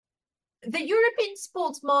The European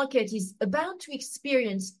sports market is about to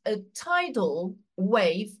experience a tidal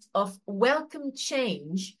wave of welcome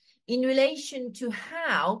change in relation to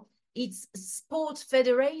how its sport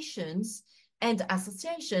federations and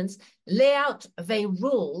associations lay out their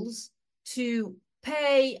rules to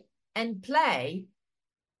pay and play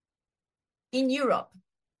in Europe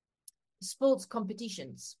sports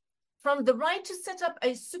competitions. From the right to set up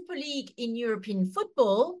a super league in European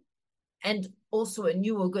football and also a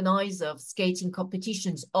new organizer of skating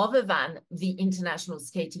competitions other than the International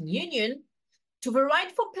Skating Union, to the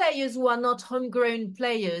right for players who are not homegrown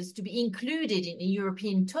players to be included in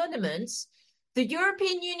European tournaments, the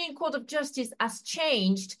European Union Court of Justice has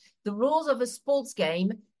changed the rules of a sports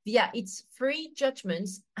game via its three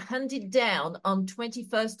judgments handed down on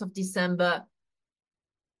 21st of December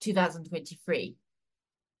 2023.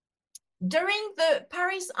 During the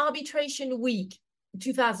Paris Arbitration Week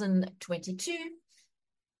 2022,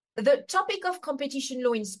 the topic of competition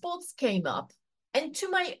law in sports came up, and to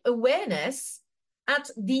my awareness, at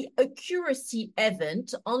the Accuracy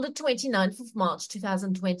event on the 29th of March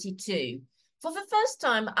 2022. For the first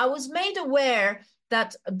time, I was made aware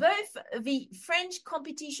that both the French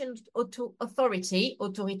Competition Authority,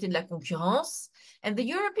 Autorité de la Concurrence, and the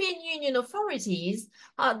European Union authorities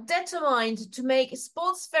are determined to make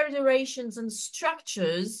sports federations and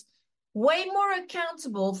structures way more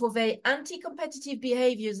accountable for their anti-competitive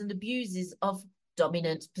behaviors and abuses of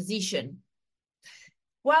dominant position.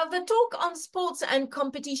 While the talk on sports and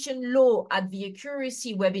competition law at the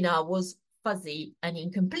Accuracy webinar was fuzzy and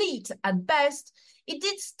incomplete at best, it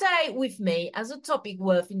did stay with me as a topic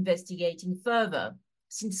worth investigating further,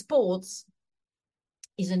 since sports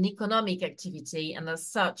is an economic activity and as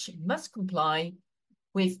such must comply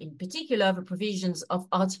with, in particular, the provisions of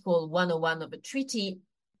Article 101 of the Treaty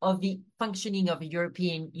of the Functioning of the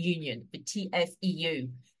European Union, the TFEU,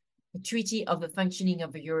 the Treaty of the Functioning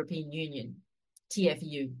of the European Union,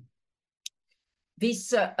 TFEU.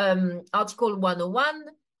 This Article 101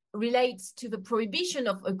 relates to the prohibition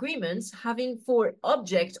of agreements having for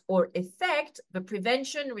object or effect the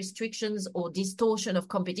prevention, restrictions, or distortion of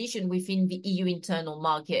competition within the EU internal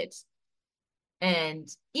market. And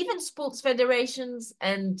even sports federations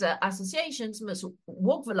and associations must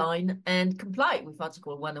walk the line and comply with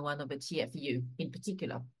Article 101 of the TFEU in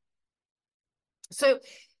particular. So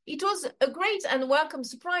it was a great and welcome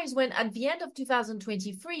surprise when at the end of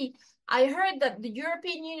 2023, I heard that the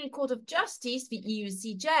European Union Court of Justice, the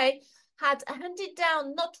EUCJ, had handed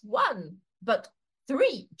down not one, but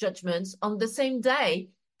three judgments on the same day,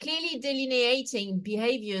 clearly delineating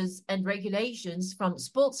behaviors and regulations from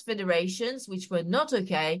sports federations which were not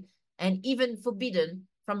okay and even forbidden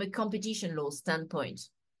from a competition law standpoint.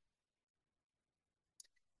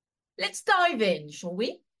 Let's dive in, shall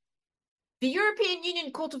we? The European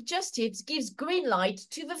Union Court of Justice gives green light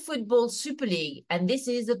to the Football Super League, and this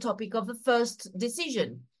is the topic of the first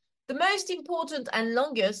decision. The most important and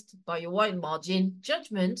longest, by a wide margin,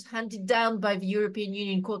 judgment handed down by the European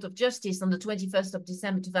Union Court of Justice on the 21st of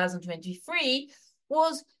December 2023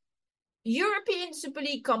 was European Super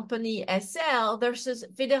League Company SL versus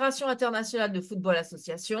Fédération Internationale de Football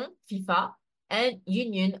Association, FIFA, and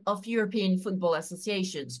Union of European Football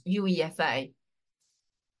Associations, UEFA.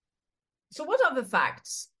 So what are the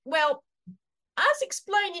facts? Well, as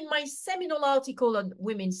explained in my seminal article on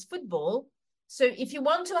women's football, so if you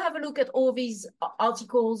want to have a look at all these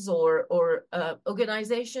articles or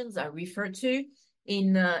organizations I refer to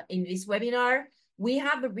in this webinar, we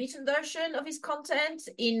have a written version of this content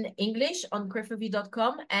in English on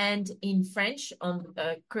crefovi.com and in French on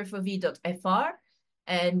crefovi.fr.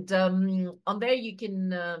 And on there, you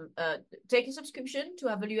can take a subscription to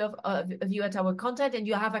have a view at our content, and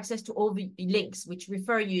you have access to all the links which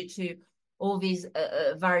refer you to all these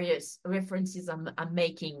various references I'm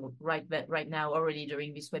making right now already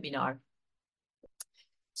during this webinar.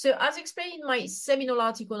 So as explained in my seminal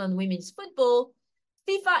article on women's football,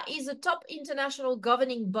 FIFA is a top international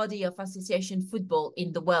governing body of association football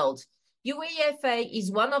in the world. UEFA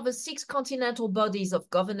is one of the 6 continental bodies of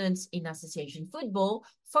governance in association football,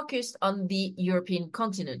 focused on the European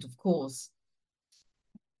continent, of course.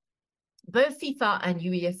 Both FIFA and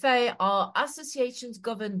UEFA are associations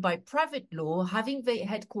governed by private law, having their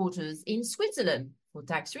headquarters in Switzerland for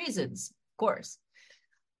tax reasons, of course.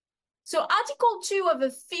 So Article 2 of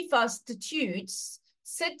the FIFA statutes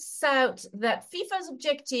sets out that FIFA's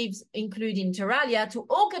objectives include, inter alia, to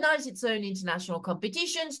organize its own international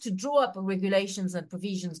competitions, to draw up regulations and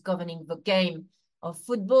provisions governing the game of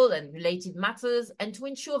football and related matters, and to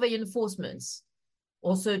ensure their enforcements.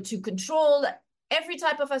 Also to control every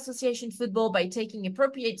type of association football by taking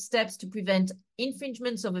appropriate steps to prevent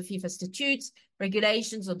infringements of the FIFA statutes,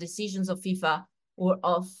 regulations, or decisions of FIFA or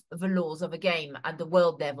of the laws of a game at the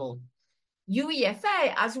world level.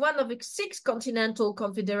 UEFA, as one of the 6 continental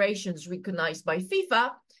confederations recognized by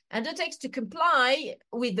FIFA, undertakes to comply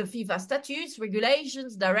with the FIFA statutes,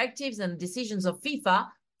 regulations, directives, and decisions of FIFA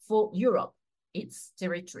for Europe, its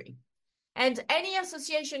territory. And any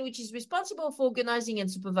association which is responsible for organizing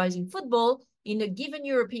and supervising football in a given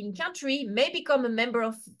European country may become a member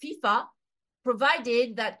of FIFA,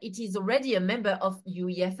 provided that it is already a member of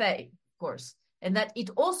UEFA, of course, and that it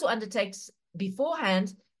also undertakes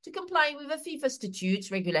beforehand to comply with the FIFA statutes,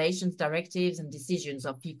 regulations, directives, and decisions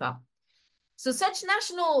of FIFA. So such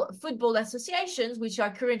national football associations, which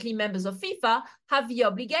are currently members of FIFA, have the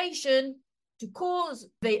obligation to cause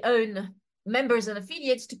their own members and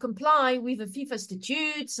affiliates to comply with the FIFA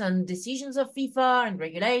statutes and decisions of FIFA and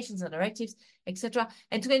regulations and directives, etc.,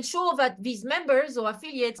 and to ensure that these members or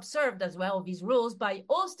affiliates are observed as well these rules by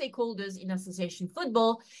all stakeholders in association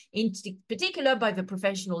football, in particular by the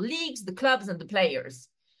professional leagues, the clubs, and the players.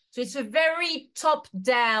 So it's a very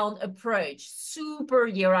top-down approach, super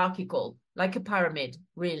hierarchical, like a pyramid,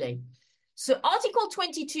 really. So Article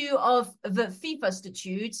 22 of the FIFA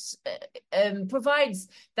statutes provides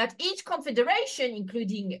that each confederation,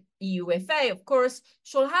 including UEFA, of course,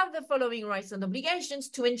 shall have the following rights and obligations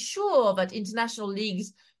to ensure that international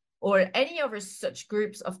leagues or any other such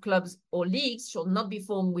groups of clubs or leagues shall not be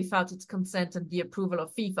formed without its consent and the approval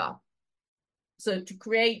of FIFA. So to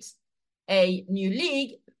create a new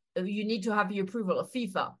league, you need to have the approval of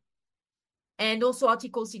FIFA. And also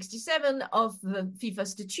Article 67 of the FIFA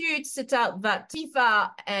statutes set out that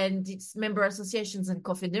FIFA and its member associations and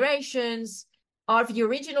confederations are the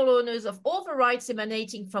original owners of all the rights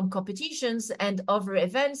emanating from competitions and other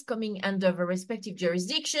events coming under the respective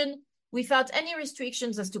jurisdiction without any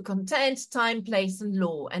restrictions as to content, time, place, and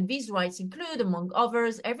law. And these rights include, among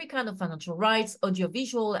others, every kind of financial rights,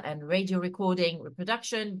 audiovisual and radio recording,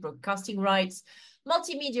 reproduction, broadcasting rights,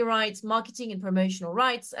 multimedia rights, marketing and promotional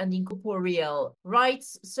rights, and incorporeal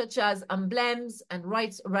rights, such as emblems and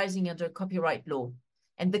rights arising under copyright law.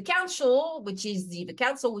 And the council, which is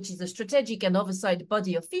the strategic and oversight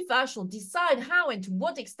body of FIFA, shall decide how and to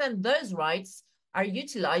what extent those rights are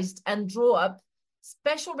utilized and draw up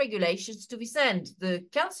special regulations to this end. The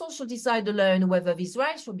council shall decide alone whether these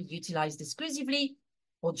rights will be utilized exclusively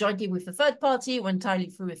or jointly with a third party or entirely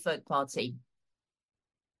through a third party.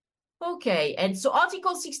 Okay, and so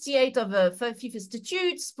Article 68 of the FIFA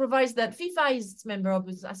statutes provides that FIFA is its member of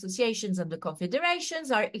associations and the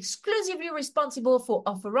confederations are exclusively responsible for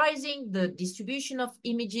authorizing the distribution of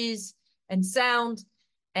images and sound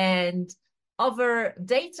and other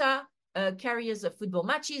data carriers of football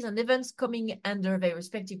matches and events coming under their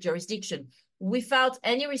respective jurisdiction without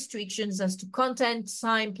any restrictions as to content,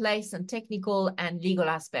 time, place, and technical and legal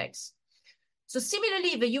aspects. So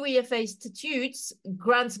similarly, the UEFA statutes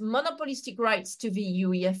grants monopolistic rights to the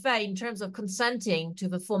UEFA in terms of consenting to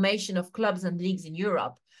the formation of clubs and leagues in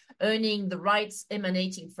Europe, earning the rights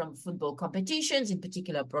emanating from football competitions, in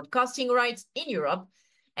particular broadcasting rights in Europe,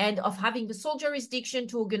 and of having the sole jurisdiction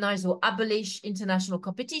to organize or abolish international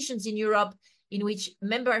competitions in Europe in which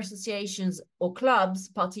member associations or clubs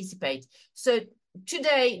participate. So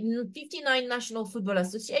today, 59 national football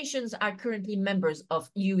associations are currently members of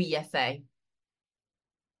UEFA.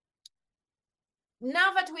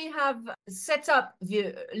 Now that we have set up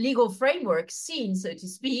the legal framework scene, so to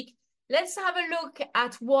speak, let's have a look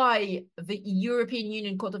at why the European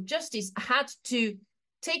Union Court of Justice had to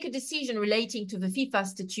take a decision relating to the FIFA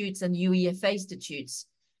statutes and UEFA statutes.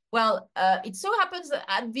 Well, it so happens that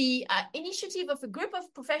at the initiative of a group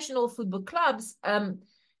of professional football clubs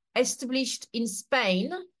established in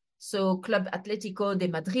Spain, so Club Atlético de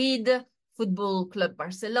Madrid, Football Club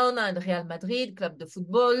Barcelona and Real Madrid, Club de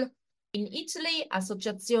Football. In Italy,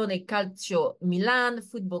 Associazione Calcio Milan,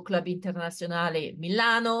 Football Club Internazionale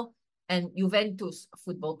Milano, and Juventus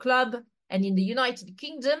Football Club. And in the United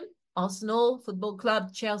Kingdom, Arsenal Football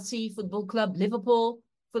Club, Chelsea Football Club, Liverpool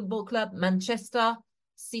Football Club, Manchester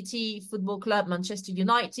City Football Club, Manchester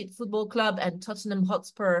United Football Club, and Tottenham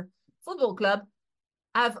Hotspur Football Club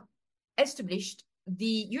have established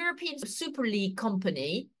the European Super League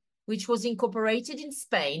company, which was incorporated in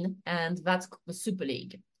Spain, and that's the Super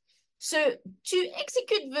League. So to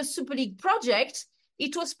execute the Super League project,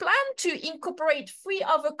 it was planned to incorporate 3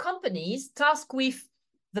 other companies tasked with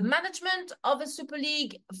the management of the Super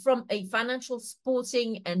League from a financial,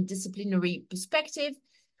 sporting, and disciplinary perspective,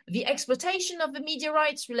 the exploitation of the media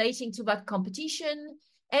rights relating to that competition,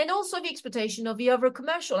 and also the exploitation of the other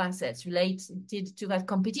commercial assets related to that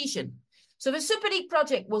competition. So the Super League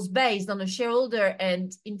project was based on a shareholder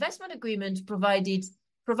and investment agreement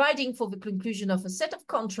providing for the conclusion of a set of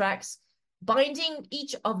contracts binding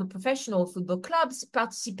each of the professional football clubs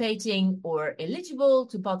participating or eligible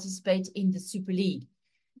to participate in the Super League.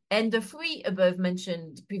 And the three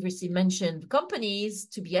previously mentioned companies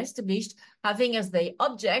to be established, having as their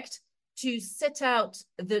object to set out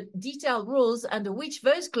the detailed rules under which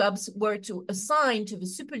those clubs were to assign to the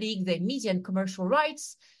Super League their media and commercial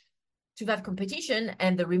rights to that competition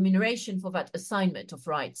and the remuneration for that assignment of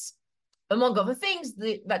rights. Among other things,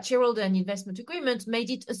 that shareholder and investment agreement made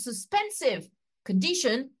it a suspensive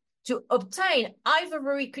condition to obtain either the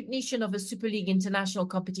recognition of a Super League international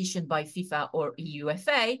competition by FIFA or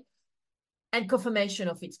EUFA and confirmation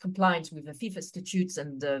of its compliance with the FIFA statutes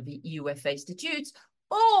and the EUFA statutes,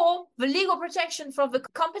 or the legal protection from the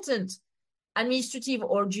competent administrative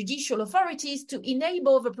or judicial authorities to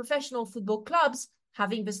enable the professional football clubs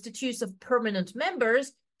having the status of permanent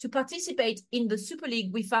members to participate in the Super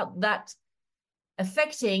League without that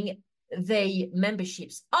affecting their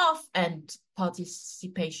memberships of and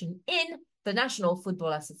participation in the national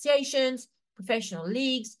football associations, professional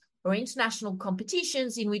leagues, or international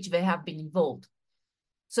competitions in which they have been involved.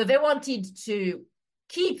 So they wanted to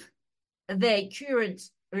keep their current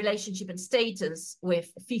relationship and status with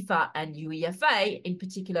FIFA and UEFA, in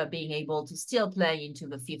particular being able to still play into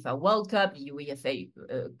the FIFA World Cup, the UEFA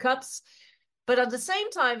Cups. But at the same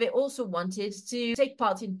time, they also wanted to take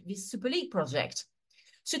part in this Super League project.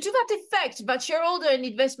 So to that effect, that shareholder and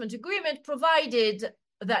investment agreement provided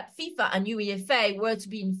that FIFA and UEFA were to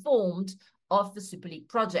be informed of the Super League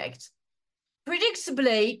project.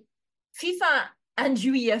 Predictably, FIFA and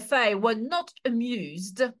UEFA were not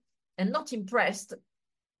amused and not impressed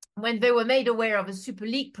when they were made aware of a Super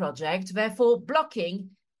League project, therefore blocking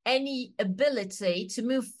any ability to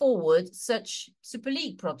move forward such Super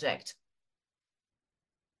League project.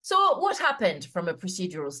 So what happened from a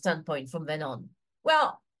procedural standpoint from then on?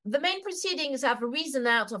 Well, the main proceedings have arisen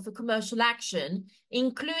out of a commercial action,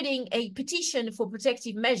 including a petition for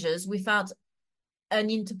protective measures without an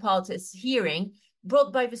inter partes hearing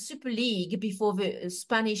brought by the Super League before the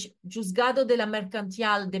Spanish Juzgado de la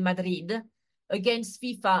Mercantil de Madrid against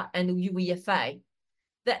FIFA and UEFA.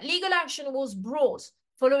 That legal action was brought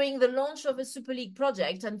following the launch of a Super League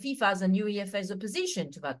project and FIFA's and UEFA's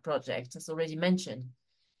opposition to that project, as already mentioned.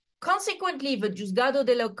 Consequently, the Juzgado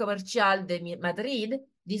de lo Comercial de Madrid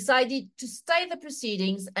decided to stay the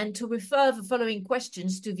proceedings and to refer the following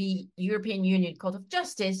questions to the European Union Court of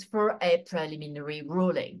Justice for a preliminary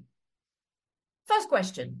ruling. First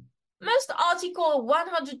question. Must Article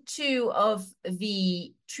 102 of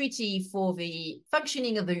the Treaty for the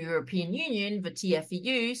Functioning of the European Union, the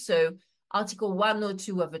TFEU, so Article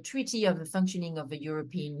 102 of the Treaty of the Functioning of the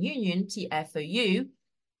European Union, TFEU,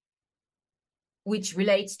 which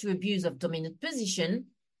relates to abuse of dominant position,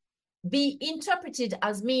 be interpreted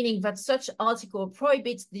as meaning that such article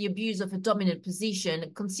prohibits the abuse of a dominant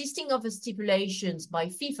position consisting of the stipulations by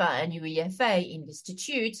FIFA and UEFA in the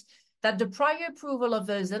statutes that the prior approval of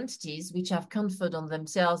those entities which have conferred on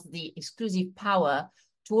themselves the exclusive power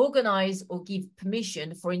to organize or give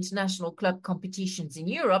permission for international club competitions in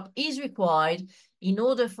Europe is required in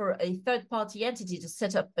order for a third-party entity to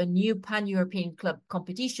set up a new pan-European club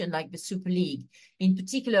competition like the Super League, in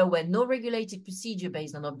particular when no regulated procedure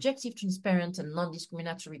based on objective, transparent, and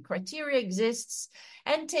non-discriminatory criteria exists,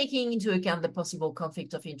 and taking into account the possible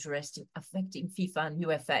conflict of interest affecting FIFA and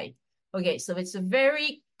UEFA. Okay, so it's a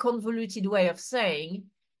very convoluted way of saying,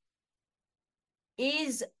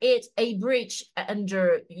 is it a breach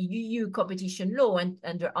under EU competition law and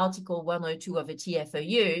under Article 102 of the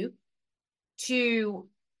TFEU to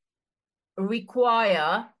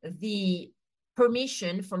require the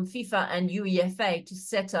permission from FIFA and UEFA to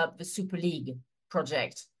set up the Super League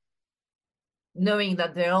project, knowing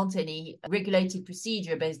that there aren't any regulated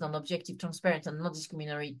procedure based on objective, transparent, and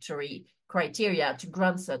non-discriminatory criteria to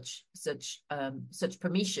grant such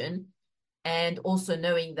permission, and also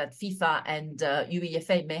knowing that FIFA and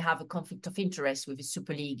UEFA may have a conflict of interest with the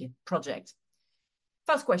Super League project.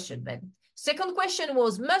 First question then. Second question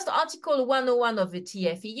was, must Article 101 of the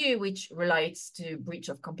TFEU, which relates to breach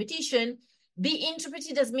of competition, be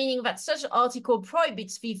interpreted as meaning that such article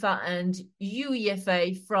prohibits FIFA and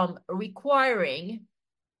UEFA from requiring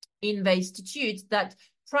in their statute that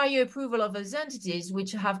prior approval of those entities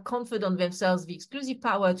which have conferred on themselves the exclusive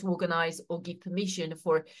power to organize or give permission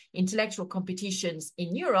for intellectual competitions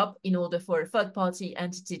in Europe in order for a third-party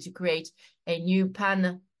entity to create a new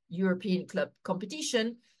pan-European club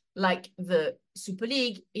competition like the Super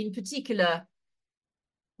League, in particular,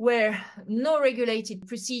 where no regulated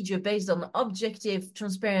procedure based on objective,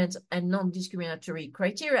 transparent, and non-discriminatory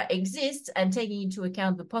criteria exists, and taking into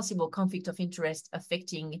account the possible conflict of interest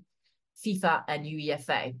affecting FIFA and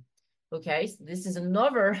UEFA. Okay, so this is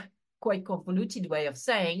another quite convoluted way of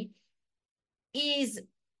saying, is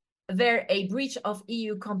there a breach of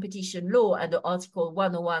EU competition law under Article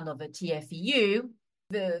 101 of the TFEU?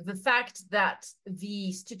 The fact that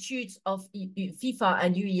the statutes of FIFA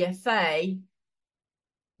and UEFA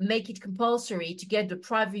make it compulsory to get the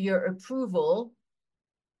prior approval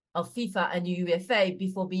of FIFA and UEFA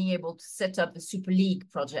before being able to set up the Super League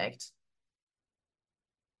project.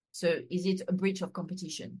 So is it a breach of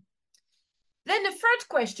competition? Then the third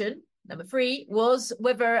question, number 3, was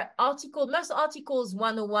whether most Articles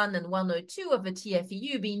 101 and 102 of the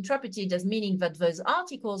TFEU be interpreted as meaning that those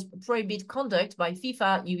articles prohibit conduct by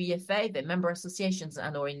FIFA, UEFA, their member associations,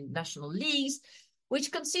 and or in national leagues,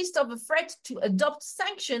 which consist of a threat to adopt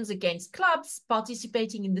sanctions against clubs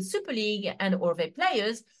participating in the Super League and or their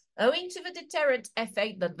players, owing to the deterrent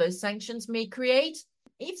effect that those sanctions may create.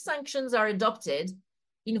 If sanctions are adopted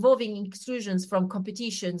involving exclusions from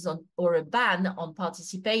competitions or a ban on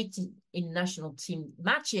participating in national team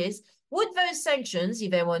matches, would those sanctions,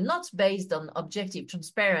 if they were not based on objective,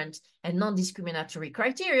 transparent, and non-discriminatory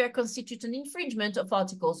criteria, constitute an infringement of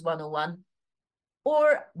Articles 101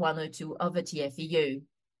 or 102 of the TFEU?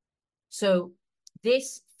 So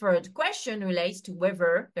this third question relates to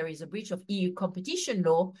whether there is a breach of EU competition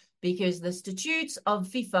law, because the statutes of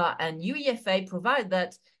FIFA and UEFA provide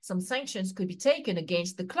that some sanctions could be taken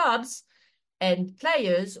against the clubs and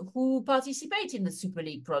players who participate in the Super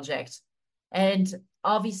League project. And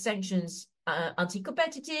are these sanctions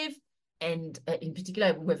anti-competitive? And in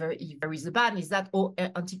particular, whether if there is a ban, is that all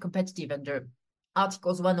anti-competitive under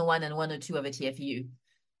Articles 101 and 102 of the TFEU?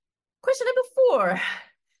 Question number 4.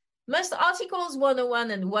 Must Articles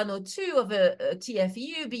 101 and 102 of the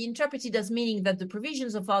TFEU be interpreted as meaning that the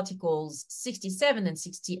provisions of Articles 67 and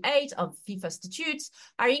 68 of FIFA statutes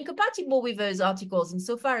are incompatible with those articles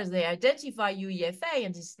insofar as they identify UEFA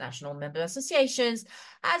and its national member associations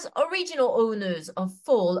as original owners of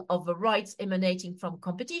full of the rights emanating from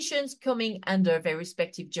competitions coming under their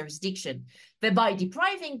respective jurisdiction, thereby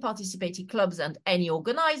depriving participating clubs and any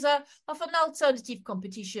organizer of an alternative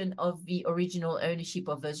competition of the original ownership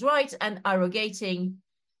of those rights and arrogating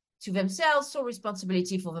to themselves sole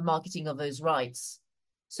responsibility for the marketing of those rights.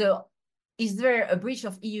 So is there a breach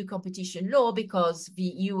of EU competition law because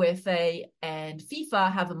the UEFA and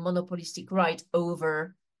FIFA have a monopolistic right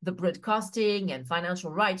over the broadcasting and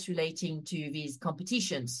financial rights relating to these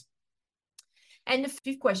competitions? And the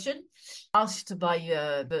fifth question, asked by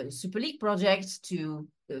the Super League project to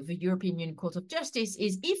the European Union Court of Justice,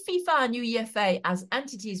 is if FIFA and UEFA, as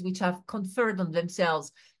entities which have conferred on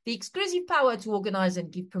themselves the exclusive power to organize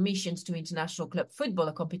and give permissions to international club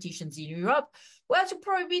football competitions in Europe, were to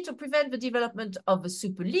prohibit or prevent the development of the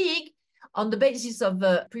Super League on the basis of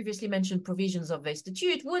the previously mentioned provisions of the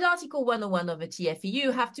statute, would Article 101 of the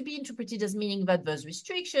TFEU have to be interpreted as meaning that those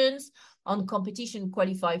restrictions on competition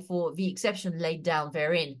qualify for the exception laid down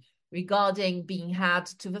therein, regarding being had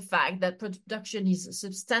to the fact that production is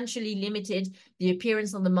substantially limited, the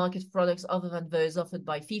appearance on the market of products other than those offered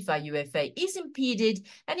by FIFA, UEFA is impeded,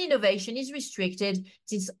 and innovation is restricted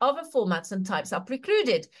since other formats and types are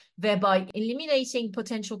precluded, thereby eliminating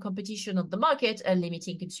potential competition on the market and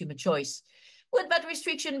limiting consumer choice. Would that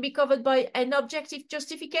restriction be covered by an objective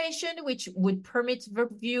justification, which would permit the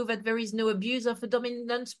view that there is no abuse of a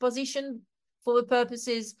dominant position for the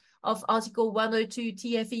purposes of Article 102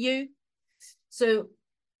 TFEU? So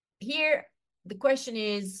here the question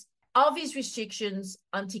is, are these restrictions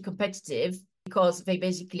anti-competitive because they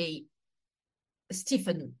basically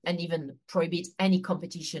stiffen and even prohibit any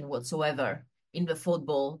competition whatsoever in the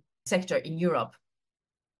football sector in Europe?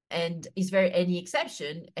 And is there any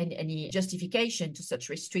exception and any justification to such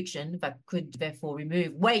restriction that could therefore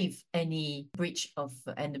waive any breach of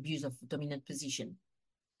and abuse of dominant position?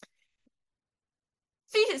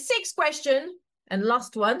 The sixth question and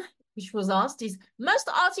last one, which was asked, is must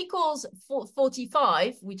Articles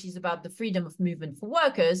 45, which is about the freedom of movement for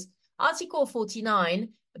workers, Article 49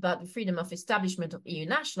 about the freedom of establishment of EU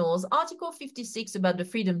nationals, Article 56 about the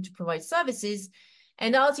freedom to provide services,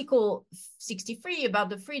 and Article 63 about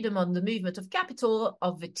the freedom on the movement of capital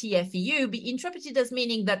of the TFEU be interpreted as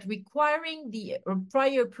meaning that requiring the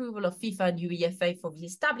prior approval of FIFA and UEFA for the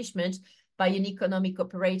establishment by an economic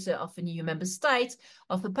operator of an EU member state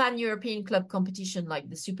of a pan-European club competition like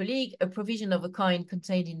the Super League, a provision of a kind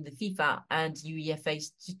contained in the FIFA and UEFA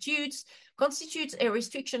statutes, constitutes a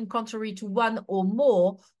restriction contrary to one or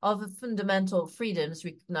more of the fundamental freedoms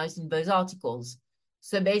recognized in those articles.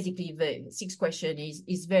 So basically, the sixth question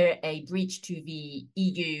is there a breach to the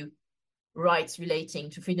EU rights relating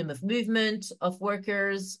to freedom of movement of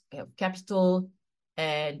workers, of capital,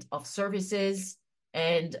 and of services,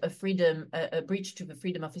 and a breach to the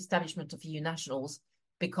freedom of establishment of EU nationals,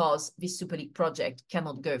 because this Super League project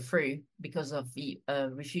cannot go through because of the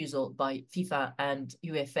refusal by FIFA and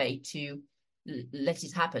UEFA to let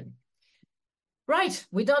it happen. Right,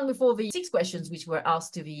 we're done with all the 6 questions which were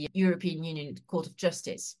asked to the European Union Court of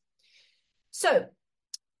Justice. So,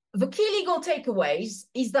 the key legal takeaways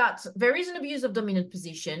is that there is an abuse of dominant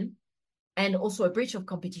position and also a breach of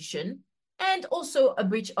competition and also a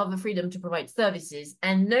breach of the freedom to provide services.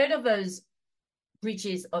 And none of those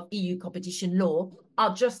breaches of EU competition law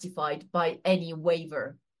are justified by any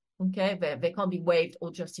waiver. Okay, they can't be waived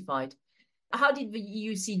or justified. How did the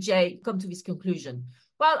EUCJ come to this conclusion?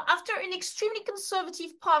 Well, after an extremely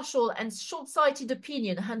conservative, partial, and short-sighted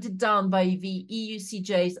opinion handed down by the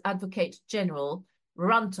EUCJ's Advocate General,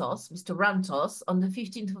 Mr. Rantos, on the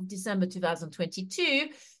 15th of December 2022,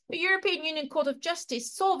 the European Union Court of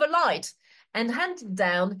Justice saw the light and handed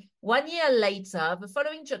down 1 year later the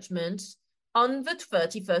following judgment on the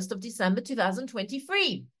 31st of December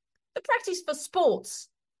 2023. The practice for sports,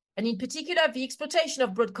 and in particular the exploitation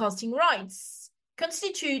of broadcasting rights,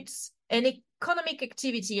 constitutes an economic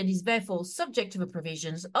activity and is therefore subject to the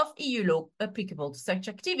provisions of EU law applicable to such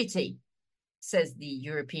activity, says the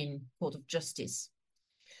European Court of Justice.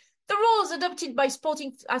 The rules adopted by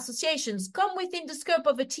sporting associations come within the scope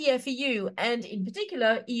of the TFEU and, in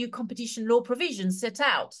particular, EU competition law provisions set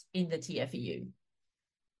out in the TFEU.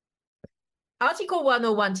 Article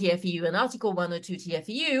 101 TFEU and Article 102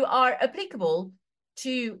 TFEU are applicable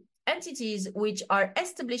to entities which are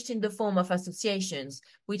established in the form of associations,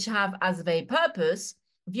 which have as their purpose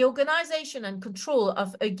the organization and control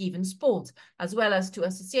of a given sport, as well as to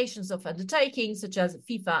associations of undertakings such as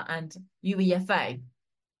FIFA and UEFA.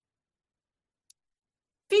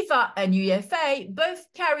 FIFA and UEFA both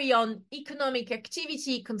carry on economic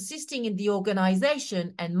activity consisting in the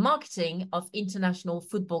organization and marketing of international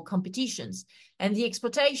football competitions and the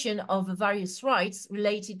exploitation of various rights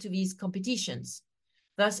related to these competitions.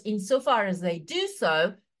 Thus, insofar as they do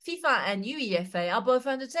so, FIFA and UEFA are both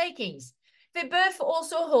undertakings. They both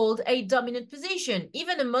also hold a dominant position,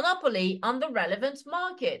 even a monopoly on the relevant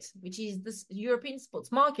market, which is the European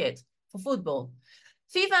sports market for football.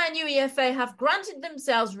 FIFA and UEFA have granted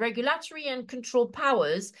themselves regulatory and control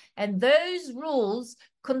powers, and those rules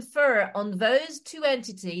confer on those two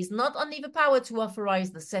entities not only the power to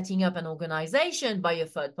authorize the setting up an organization by a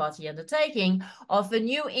third-party undertaking of a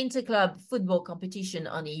new interclub football competition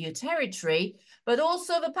on EU territory, but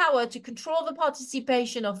also the power to control the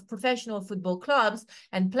participation of professional football clubs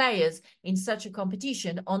and players in such a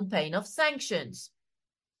competition on pain of sanctions.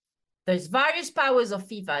 Those various powers of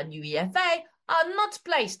FIFA and UEFA are not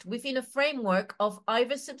placed within a framework of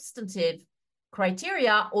either substantive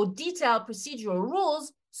criteria or detailed procedural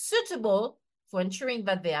rules suitable for ensuring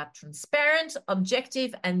that they are transparent,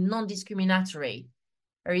 objective, and non-discriminatory.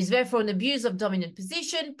 There is therefore an abuse of dominant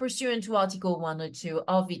position pursuant to Article 102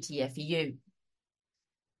 of the TFEU.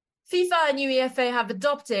 FIFA and UEFA have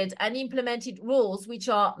adopted and implemented rules which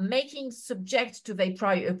are making subject to their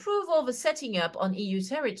prior approval the setting up on EU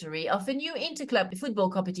territory of a new interclub football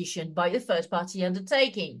competition by a third-party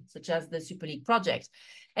undertaking, such as the Super League project,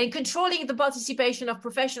 and controlling the participation of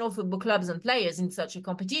professional football clubs and players in such a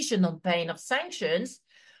competition on pain of sanctions,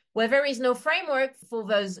 where there is no framework for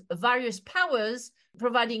those various powers,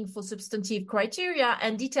 providing for substantive criteria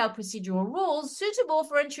and detailed procedural rules suitable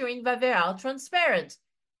for ensuring that they are transparent,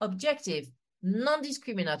 objective,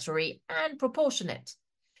 non-discriminatory, and proportionate.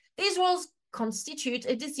 These rules constitute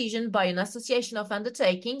a decision by an association of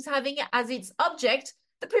undertakings having as its object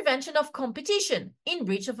the prevention of competition in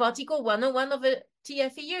breach of Article 101 of the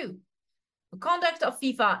TFEU. The conduct of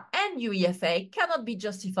FIFA and UEFA cannot be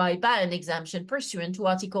justified by an exemption pursuant to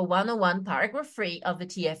Article 101, paragraph 3 of the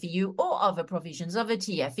TFEU or other provisions of the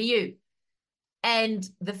TFEU. And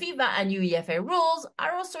the FIFA and UEFA rules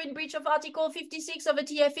are also in breach of Article 56 of the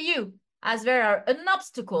TFEU, as they are an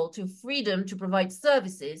obstacle to freedom to provide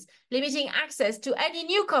services, limiting access to any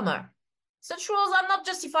newcomer. Such rules are not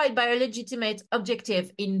justified by a legitimate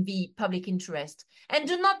objective in the public interest and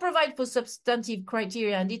do not provide for substantive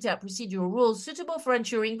criteria and detailed procedural rules suitable for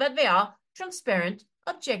ensuring that they are transparent,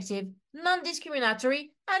 objective,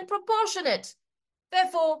 non-discriminatory, and proportionate.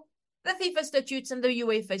 Therefore, the FIFA statutes and the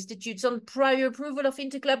UEFA statutes on prior approval of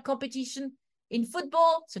interclub competition in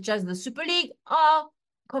football, such as the Super League, are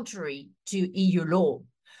contrary to EU law.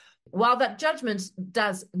 While that judgment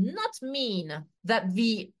does not mean that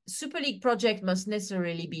the Super League project must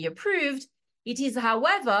necessarily be approved, It is,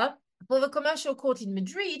 however, for the commercial court in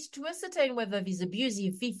Madrid to ascertain whether these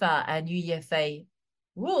abusive FIFA and UEFA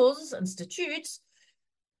rules and statutes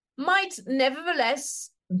might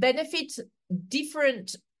nevertheless benefit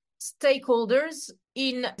different stakeholders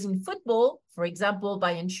in football, for example,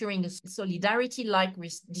 by ensuring a solidarity-like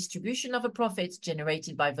distribution of the profits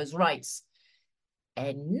generated by those rights.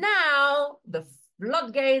 And now the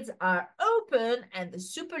floodgates are open and the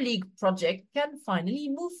Super League project can finally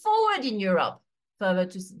move forward in Europe, further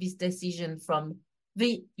to this decision from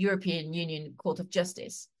the European Union Court of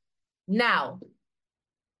Justice. Now,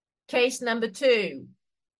 case number 2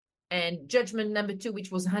 and judgment number 2,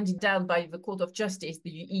 which was handed down by the Court of Justice, the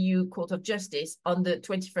EU Court of Justice, on the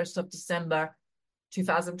 21st of December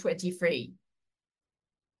 2023,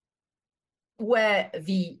 where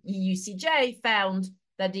the EUCJ found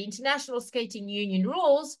that the International Skating Union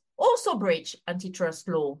rules also breach antitrust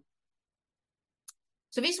law.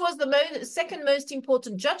 So this was the second most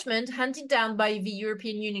important judgment handed down by the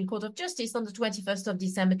European Union Court of Justice on the 21st of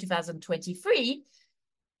December 2023,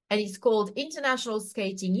 and it's called International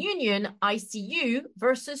Skating Union, ICU,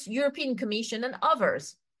 versus European Commission and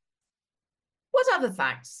others. What are the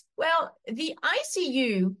facts? Well, the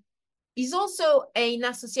ICU is also an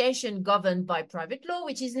association governed by private law,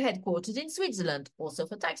 which is headquartered in Switzerland, also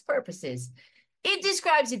for tax purposes. It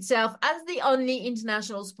describes itself as the only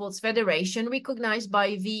international sports federation recognized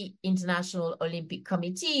by the International Olympic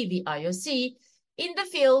Committee, the IOC, in the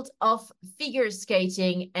field of figure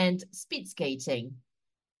skating and speed skating.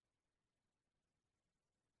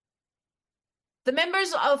 The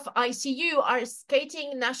members of ICU are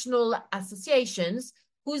skating national associations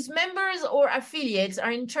whose members or affiliates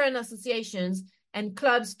are in turn associations and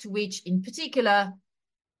clubs to which, in particular,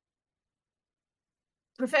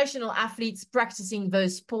 professional athletes practicing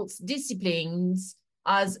those sports disciplines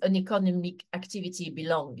as an economic activity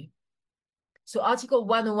belong. So Article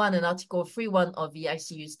 101 and Article 31 of the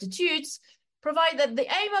ICU statutes provide that the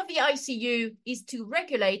aim of the ICU is to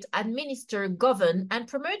regulate, administer, govern, and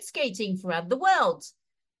promote skating throughout the world.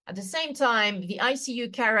 At the same time, the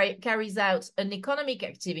ICU carries out an economic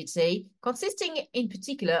activity consisting in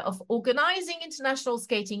particular of organizing international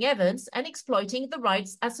skating events and exploiting the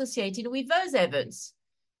rights associated with those events.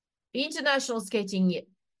 The International Skating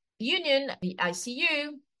Union, the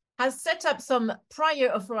ICU, has set up some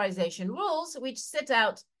prior authorization rules which set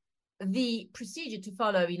out the procedure to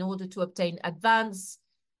follow in order to obtain advance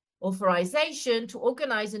authorization to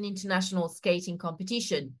organize an international skating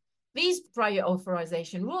competition. These prior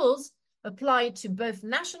authorization rules apply to both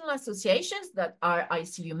national associations that are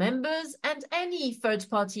ICU members and any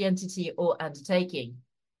third-party entity or undertaking.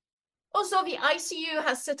 Also, the ICU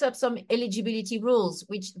has set up some eligibility rules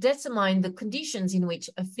which determine the conditions in which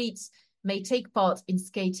athletes may take part in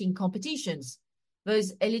skating competitions.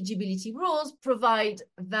 Those eligibility rules provide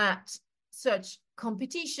that such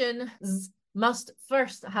competitions must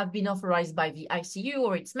first have been authorized by the ICU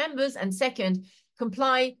or its members, and second,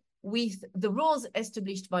 comply with the rules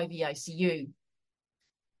established by the ICU.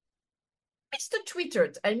 Mr.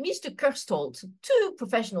 Twittert and Mr. Kerstholt, two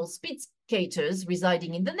professional speed skaters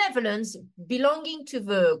residing in the Netherlands, belonging to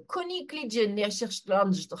the Koninklijke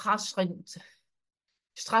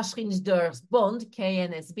Straatsschrijversbond,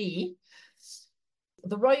 KNSB,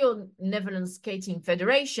 the Royal Netherlands Skating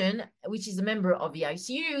Federation, which is a member of the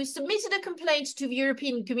ICU, submitted a complaint to the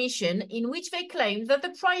European Commission in which they claimed that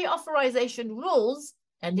the prior authorization rules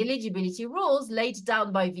and eligibility rules laid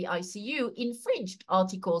down by the ICU infringed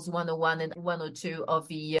Articles 101 and 102 of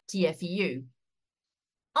the TFEU.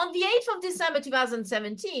 On the 8th of December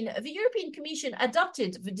 2017, the European Commission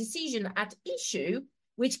adopted the decision at issue,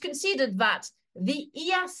 which considered that the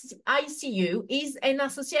ICU is an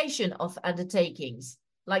association of undertakings,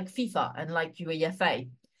 like FIFA and like UEFA.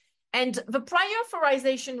 And the prior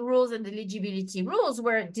authorization rules and eligibility rules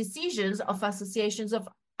were decisions of associations of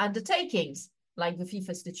undertakings, like the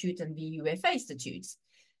FIFA statute and the UEFA statutes,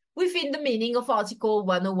 within the meaning of Article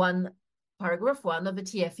 101, paragraph 1 of the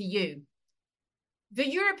TFEU. The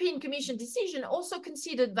European Commission decision also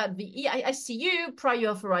considered that the ICU prior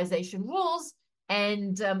authorization rules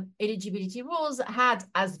and eligibility rules had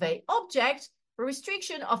as their object a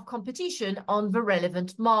restriction of competition on the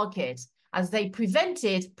relevant market, as they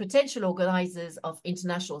prevented potential organizers of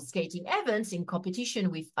international skating events in competition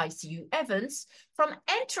with ICU events from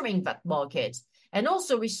entering that market, and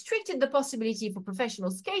also restricted the possibility for professional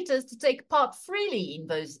skaters to take part freely in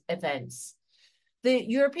those events. The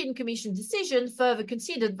European Commission decision further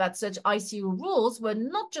considered that such ICU rules were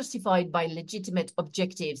not justified by legitimate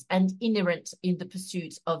objectives and inherent in the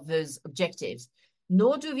pursuit of those objectives,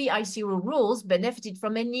 nor do the ICU rules benefit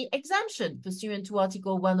from any exemption pursuant to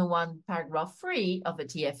Article 101, paragraph 3 of the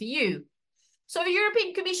TFEU. So the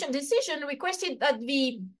European Commission decision requested that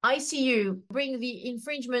the ICU bring the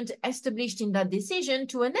infringement established in that decision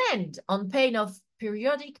to an end on pain of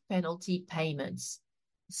periodic penalty payments.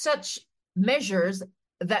 Such measures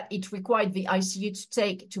that it required the ICU to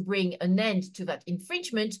take to bring an end to that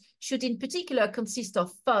infringement should in particular consist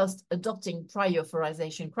of first adopting prior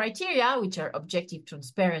authorization criteria, which are objective,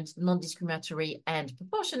 transparent, non-discriminatory, and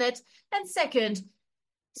proportionate, and second,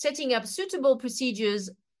 setting up suitable procedures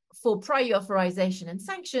for prior authorization and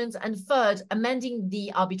sanctions, and third, amending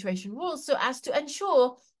the arbitration rules so as to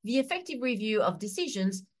ensure the effective review of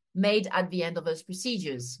decisions made at the end of those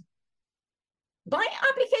procedures. By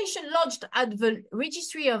application lodged at the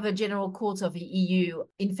Registry of the General Court of the EU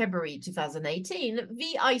in February 2018,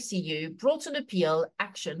 the ICU brought an appeal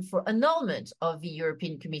action for annulment of the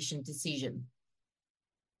European Commission decision,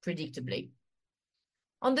 predictably.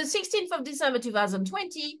 On the 16th of December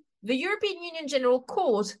 2020, the European Union General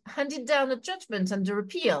Court handed down a judgment under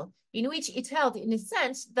appeal in which it held, in a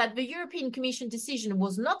sense, that the European Commission decision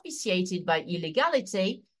was not vitiated by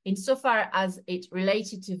illegality insofar as it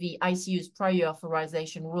related to the ICU's prior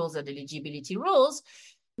authorization rules and eligibility rules,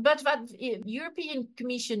 but that the European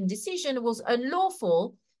Commission decision was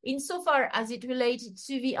unlawful insofar as it related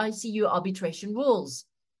to the ICU arbitration rules.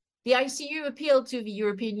 The ICU appealed to the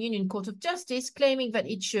European Union Court of Justice, claiming that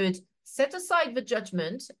it should set aside the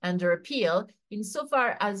judgment under appeal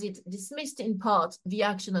insofar as it dismissed in part the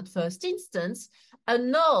action at first instance,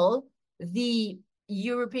 annul the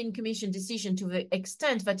European Commission decision to the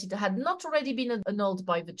extent that it had not already been annulled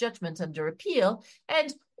by the judgment under appeal,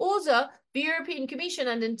 and order the European Commission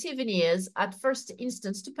and interveners at first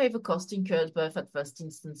instance to pay the cost incurred both at first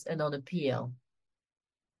instance and on appeal.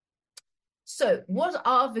 So what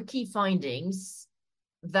are the key findings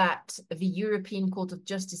that the European Court of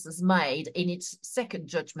Justice has made in its second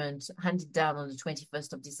judgment handed down on the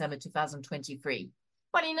 21st of December 2023?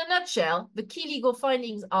 Well, in a nutshell, the key legal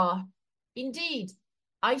findings are, indeed,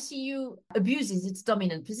 ICU abuses its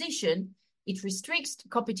dominant position, it restricts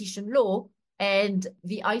competition law, and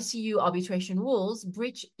the ICU arbitration rules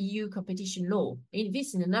breach EU competition law.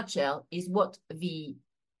 This, in a nutshell, is what the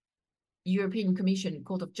European Commission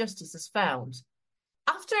Court of Justice has found.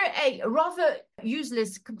 After a rather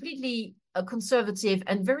useless, completely conservative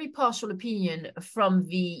and very partial opinion from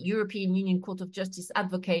the European Union Court of Justice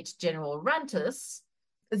Advocate General Rantus,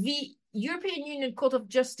 the European Union Court of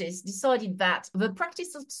Justice decided that the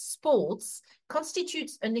practice of sports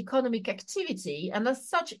constitutes an economic activity and as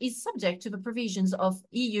such is subject to the provisions of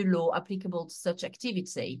EU law applicable to such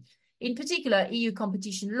activity, in particular EU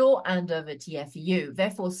competition law under the TFEU.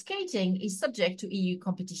 Therefore, skating is subject to EU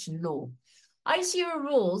competition law. ICU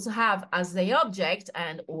rules have as their object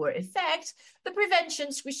and or effect the prevention,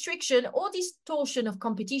 restriction or distortion of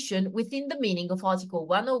competition within the meaning of Article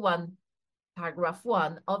 101, paragraph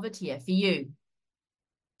 1 of the TFEU.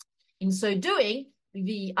 In so doing,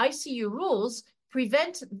 the ICU rules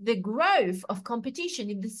prevent the growth of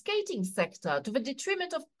competition in the skating sector to the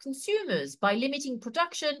detriment of consumers by limiting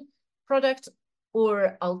production, product,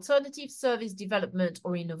 or alternative service development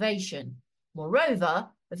or innovation. Moreover,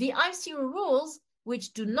 the ICU rules,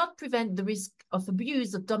 which do not prevent the risk of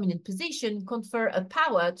abuse of dominant position, confer a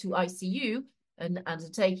power to ICU, an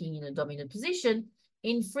undertaking in a dominant position,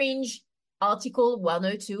 infringe Article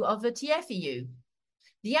 102 of the TFEU.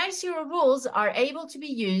 The ICU rules are able to be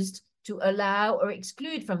used to allow or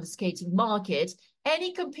exclude from the skating market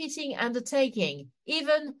any competing undertaking,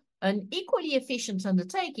 even an equally efficient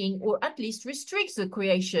undertaking, or at least restricts the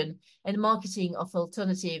creation and marketing of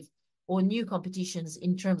alternative or new competitions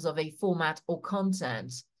in terms of a format or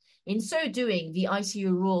content. In so doing, the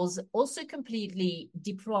ICU rules also completely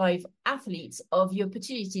deprive athletes of the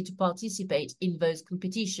opportunity to participate in those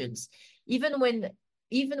competitions,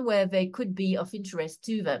 even where they could be of interest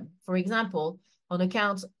to them. For example, on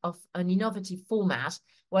account of an innovative format,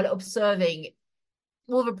 while observing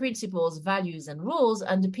all the principles, values, and rules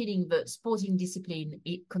underpinning the sporting discipline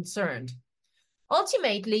it concerned.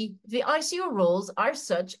 Ultimately, the ICU rules are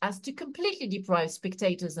such as to completely deprive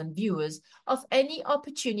spectators and viewers of any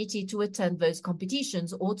opportunity to attend those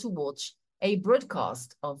competitions or to watch a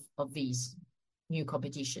broadcast of these new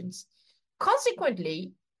competitions.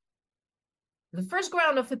 Consequently, the first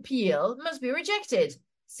ground of appeal must be rejected,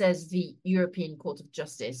 says the European Court of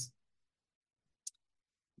Justice.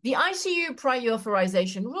 The ICU prior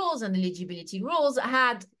authorization rules and eligibility rules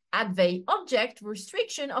had their object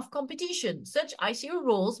restriction of competition. Such ICU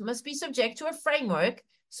rules must be subject to a framework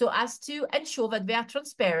so as to ensure that they are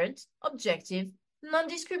transparent, objective,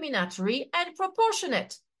 non-discriminatory, and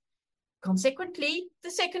proportionate. Consequently,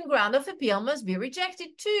 the second ground of appeal must be rejected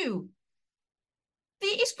too.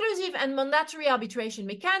 The exclusive and mandatory arbitration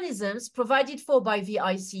mechanisms provided for by the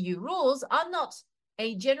ICU rules are not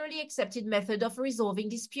a generally accepted method of resolving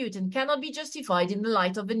dispute and cannot be justified in the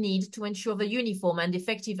light of the need to ensure the uniform and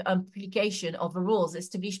effective application of the rules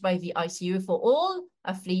established by the ICU for all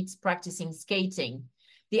athletes practicing skating.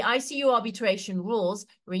 The ICU arbitration rules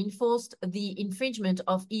reinforced the infringement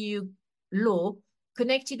of EU law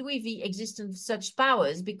connected with the existence of such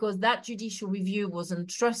powers because that judicial review was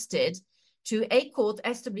entrusted to a court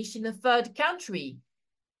established in a third country,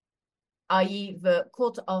 i.e. the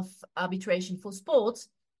Court of Arbitration for Sport,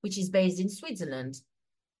 which is based in Switzerland,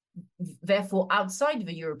 therefore outside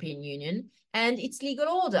the European Union, and its legal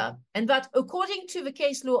order. And that according to the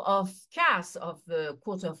case law of CAS, of the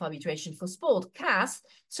Court of Arbitration for Sport, CAS,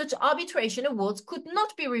 such arbitration awards could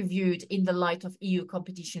not be reviewed in the light of EU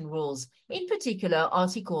competition rules, in particular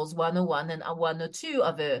Articles 101 and 102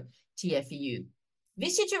 of the TFEU.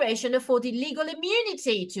 This situation afforded legal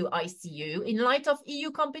immunity to ICU in light of EU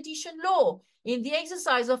competition law in the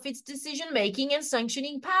exercise of its decision-making and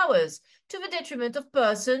sanctioning powers, to the detriment of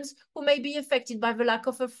persons who may be affected by the lack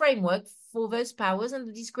of a framework for those powers and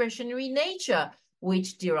the discretionary nature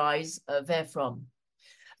which derives therefrom.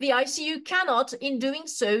 The ICU cannot, in doing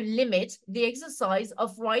so, limit the exercise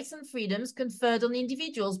of rights and freedoms conferred on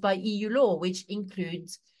individuals by EU law, which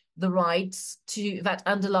includes the rights that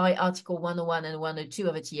underlie Article 101 and 102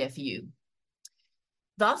 of the TFEU.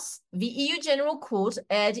 Thus, the EU General Court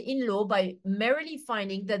erred in law by merely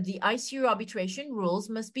finding that the ICU arbitration rules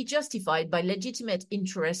must be justified by legitimate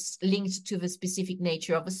interests linked to the specific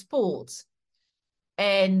nature of a sport.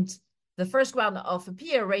 And the first ground of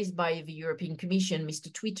appeal raised by the European Commission,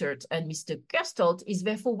 Mr. Twittert and Mr. Gerstolt, is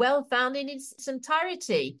therefore well founded in its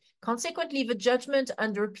entirety. Consequently, the judgment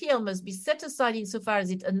under appeal must be set aside insofar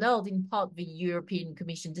as it annulled in part the European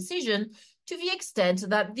Commission decision, to the extent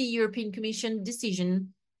that the European Commission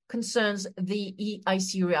decision concerns the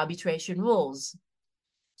ICU arbitration rules.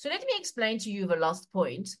 So let me explain to you the last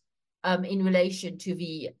point in relation to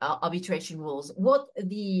the arbitration rules. What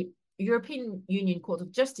the European Union Court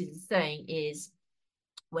of Justice is saying is,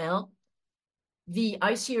 well, the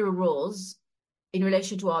ICU rules in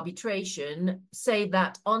relation to arbitration say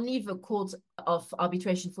that only the Court of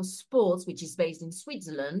Arbitration for Sports, which is based in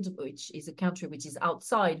Switzerland, which is a country which is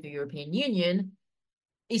outside the European Union,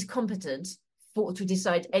 is competent to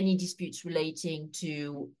decide any disputes relating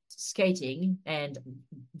to skating and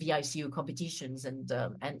the ICU competitions and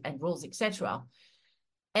rules, etc.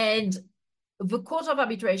 And the Court of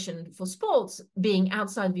Arbitration for Sports, being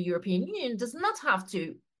outside the European Union, does not have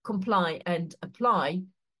to comply and apply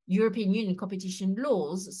European Union competition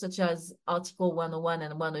laws, such as Article 101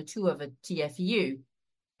 and 102 of the TFEU.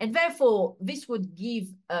 And therefore, this would give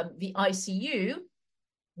the ICU,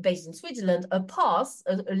 based in Switzerland, a pass,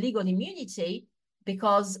 a legal immunity,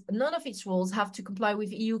 because none of its rules have to comply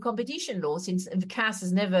with EU competition law, since the CAS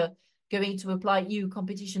is never going to apply EU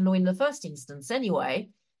competition law in the first instance anyway.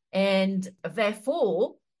 And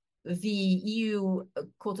therefore, the EU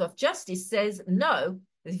Court of Justice says, no,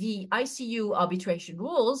 the ICU arbitration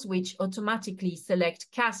rules, which automatically select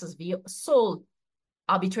CAS as the sole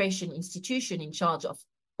arbitration institution in charge of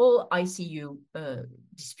all ICU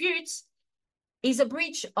disputes, is a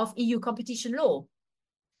breach of EU competition law.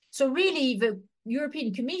 So really, the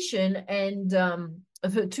European Commission and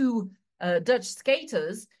the two Dutch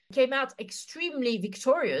skaters came out extremely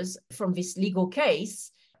victorious from this legal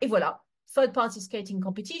case. Et voilà, third-party skating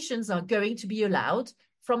competitions are going to be allowed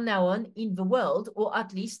from now on in the world, or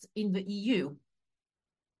at least in the EU,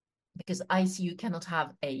 because ICU cannot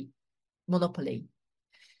have a monopoly.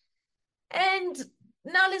 And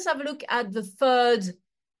now let's have a look at the third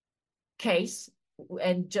case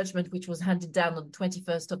and judgment, which was handed down on the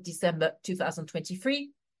 21st of December 2023.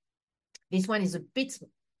 This one is a bit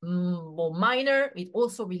more minor. It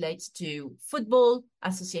also relates to football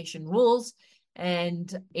association rules,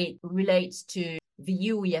 and it relates to the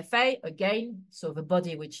UEFA again, so the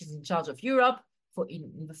body which is in charge of Europe in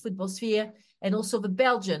the football sphere, and also the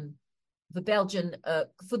Belgian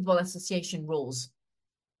Football Association rules.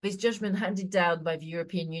 This judgment handed down by the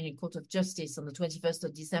European Union Court of Justice on the 21st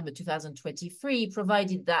of December 2023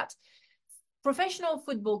 provided that professional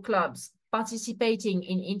football clubs participating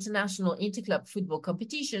in international interclub football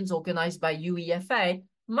competitions organized by UEFA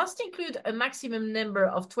must include a maximum number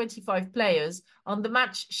of 25 players on the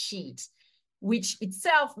match sheet, which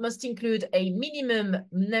itself must include a minimum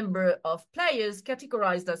number of players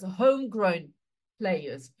categorized as homegrown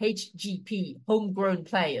players, HGP, homegrown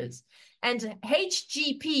players. And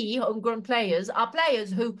HGP, homegrown players, are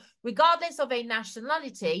players who, regardless of a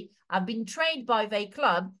nationality, have been trained by their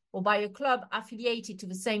club or by a club affiliated to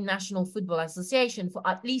the same National Football Association for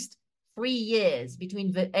at least 3 years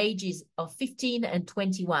between the ages of 15 and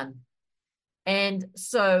 21. And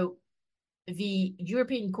so the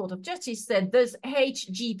European Court of Justice said those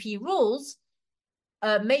HGP rules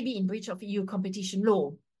may be in breach of EU competition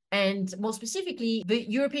law. And more specifically, the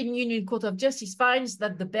European Union Court of Justice finds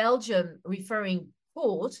that the Belgian referring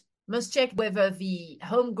court must check whether the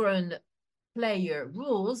homegrown player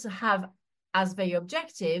rules have as their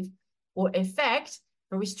objective or effect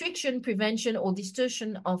the restriction, prevention, or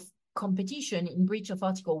distortion of competition in breach of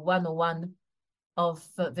Article 101 of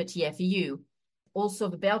the TFEU. Also,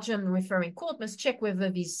 the Belgian referring court must check whether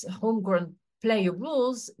these homegrown player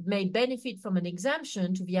rules may benefit from an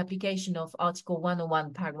exemption to the application of Article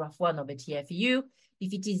 101, paragraph 1 of the TFEU,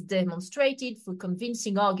 if it is demonstrated through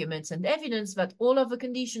convincing arguments and evidence that all of the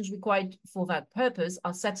conditions required for that purpose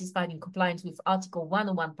are satisfied in compliance with Article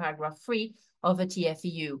 101, paragraph 3 of the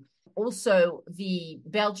TFEU. Also, the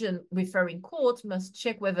Belgian referring court must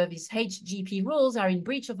check whether these HGP rules are in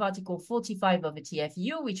breach of Article 45 of the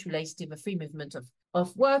TFEU, which relates to the free movement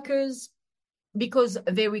of workers, because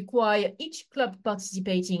they require each club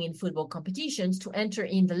participating in football competitions to enter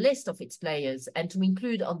in the list of its players and to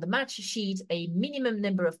include on the match sheet a minimum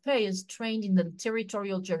number of players trained in the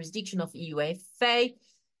territorial jurisdiction of UEFA,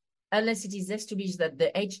 unless it is established that the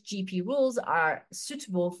HGP rules are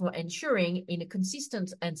suitable for ensuring in a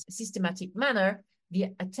consistent and systematic manner the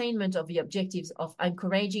attainment of the objectives of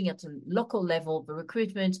encouraging at a local level the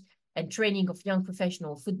recruitment and training of young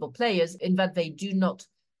professional football players, in that they do not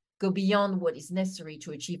go beyond what is necessary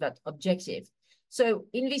to achieve that objective. So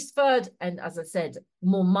in this third, and as I said,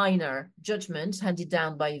 more minor judgment handed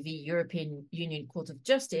down by the European Union Court of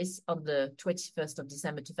Justice on the 21st of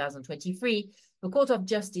December 2023, the Court of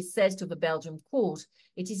Justice says to the Belgian court,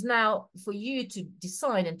 it is now for you to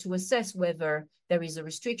decide and to assess whether there is a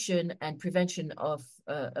restriction and prevention of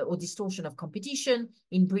or distortion of competition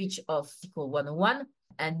in breach of Article 101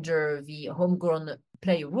 under the homegrown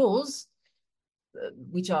player rules,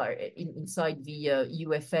 which are inside the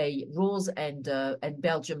UEFA rules and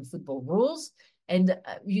Belgium football rules. And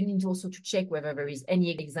you need also to check whether there is any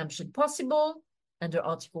exemption possible under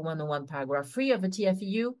Article 101, paragraph 3 of the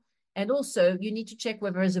TFEU. And also you need to check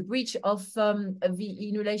whether there is a breach of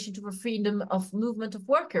in relation to the freedom of movement of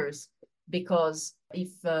workers, because if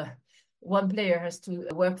one player has to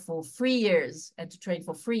work for 3 years and to train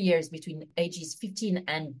for 3 years between ages 15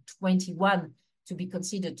 and 21 to be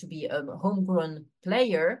considered to be a homegrown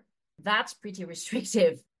player, that's pretty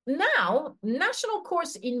restrictive. Now, national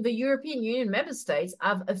courts in the European Union member states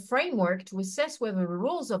have a framework to assess whether the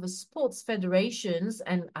rules of the sports federations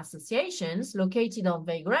and associations located on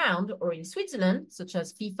their ground or in Switzerland, such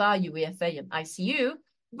as FIFA, UEFA, and ICU,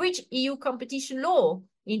 breach EU competition law,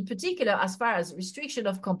 in particular as far as restriction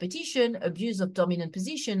of competition, abuse of dominant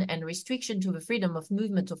position, and restriction to the freedom of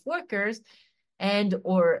movement of workers and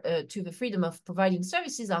or to the freedom of providing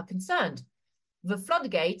services are concerned. The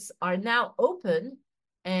floodgates are now open,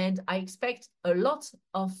 and I expect a lot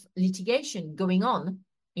of litigation going on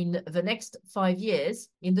in the next 5 years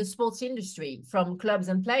in the sports industry from clubs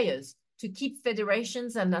and players to keep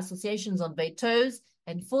federations and associations on their toes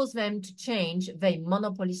and force them to change their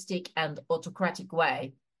monopolistic and autocratic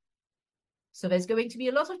way. So there's going to be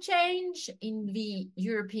a lot of change in the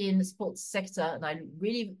European sports sector, and I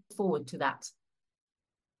really look forward to that.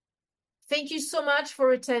 Thank you so much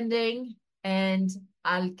for attending, and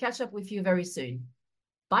I'll catch up with you very soon.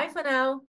 Bye for now.